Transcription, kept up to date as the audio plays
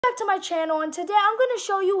Back to my channel, and today I'm going to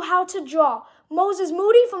show you how to draw Moses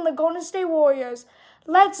Moody from the Golden State Warriors.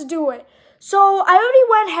 Let's do it. So I already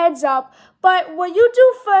went heads up, but what you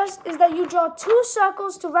do first is that you draw 2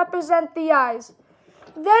 circles to represent the eyes.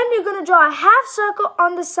 Then you're going to draw a half circle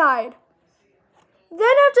on the side.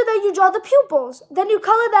 Then after that you draw the pupils. Then you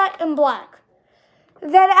color that in black.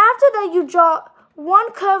 Then after that you draw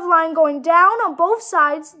one curved line going down on both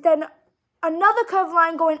sides, then another curved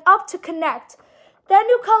line going up to connect. Then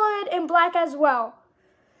you color it in black as well.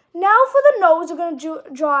 Now for the nose, you're going to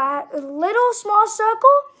draw a little small circle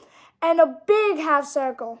and a big half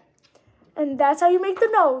circle. And that's how you make the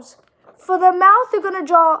nose. For the mouth, you're going to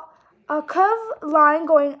draw a curved line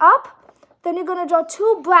going up. Then you're going to draw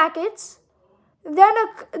 2 brackets. Then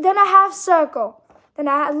a half circle. Then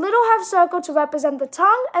a little half circle to represent the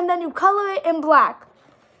tongue. And then you color it in black.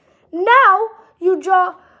 Now you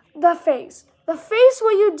draw the face. The face,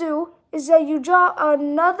 what you do is that you draw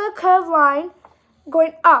another curved line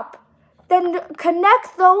going up. Then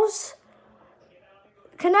connect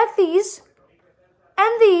these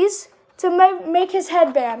and these to make his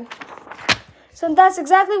headband. So that's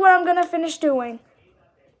exactly what I'm going to finish doing.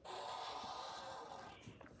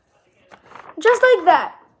 Just like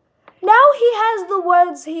that. Now he has the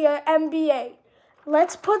words here, NBA.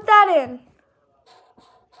 Let's put that in.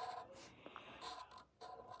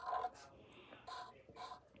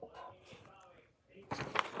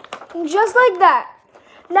 Just like that.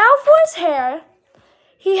 Now for his hair,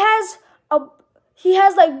 he has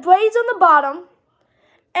like braids on the bottom,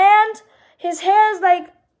 and his hair is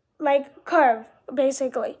like curved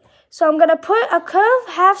basically. So I'm gonna put a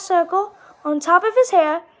curved half circle on top of his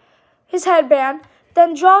hair, his headband,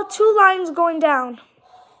 then draw 2 lines going down.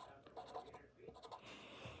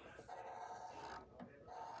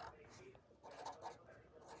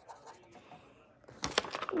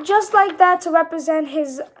 Just like that to represent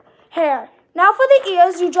his hair. Now for the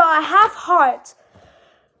ears, you draw a half heart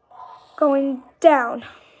going down.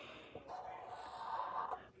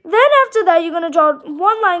 Then after that, you're going to draw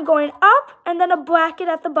 1 line going up and then a bracket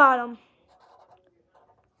at the bottom.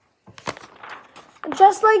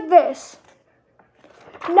 Just like this.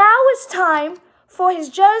 Now it's time for his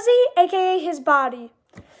jersey, aka his body.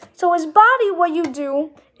 So his body, what you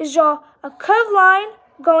do is draw a curved line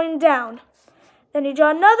going down. Then you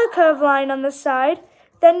draw another curved line on the side.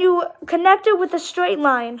 Then you connect it with a straight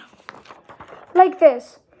line. Like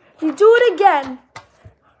this. You do it again.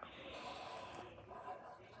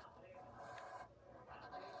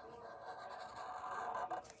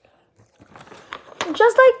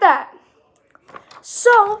 Just like that.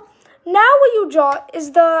 So, now what you draw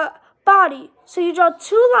is the body. So you draw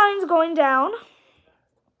 2 lines going down.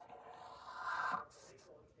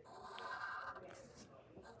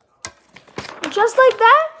 Just like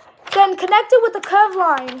that. Then connect it with a curved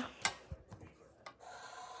line.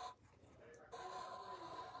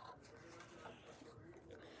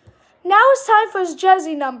 Now it's time for his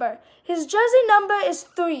jersey number. His jersey number is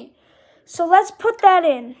 3. So let's put that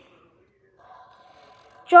in.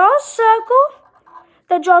 Draw a circle,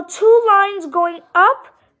 then draw 2 lines going up,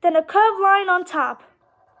 then a curved line on top.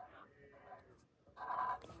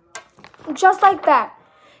 Just like that.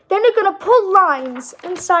 Then you're going to put lines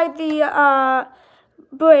inside the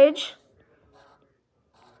bridge.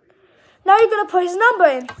 Now you're going to put his number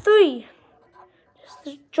in, 3.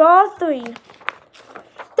 Just draw 3.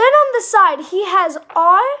 Then on the side, he has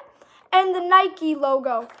R and the Nike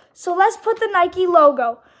logo. So let's put the Nike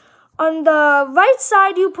logo. On the right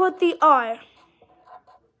side, you put the R.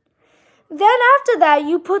 Then after that,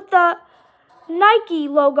 you put the Nike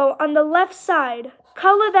logo on the left side.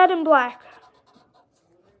 Color that in black.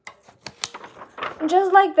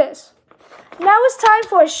 Just like this. Now it's time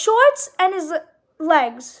for his shorts and his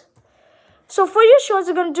legs. So for your shorts,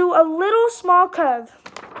 you're going to do a little small curve,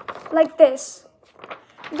 like this.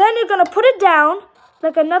 Then you're going to put it down,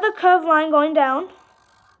 like another curved line going down.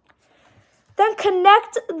 Then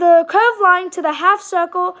connect the curved line to the half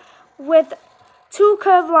circle with 2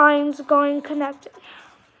 curved lines going connected.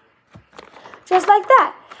 Just like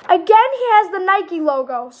that. Again, he has the Nike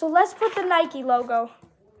logo. So let's put the Nike logo.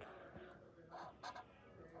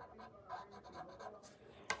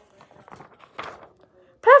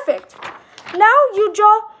 Perfect. Now you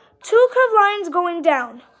draw 2 curved lines going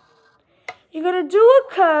down. You're going to do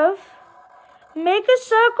a curve, make a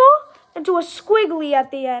circle, and do a squiggly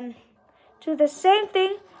at the end. Do the same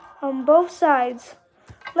thing on both sides,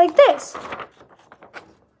 like this.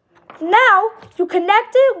 Now you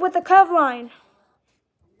connect it with a curved line.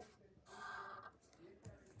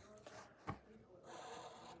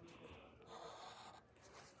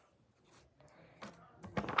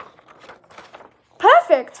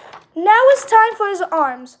 Perfect. Now it's time for his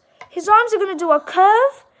arms. His arms are going to do a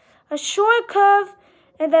curve, a short curve,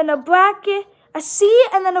 and then a bracket, a C,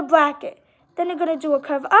 and then a bracket. Then you're going to do a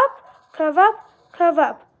curve up, curve up, curve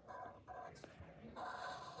up.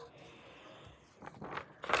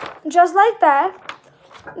 Just like that.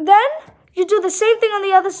 Then you do the same thing on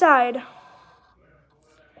the other side.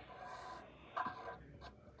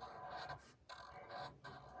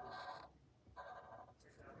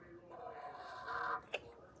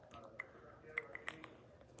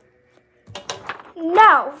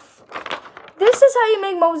 Now, this is how you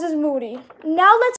make Moses moody. Now let's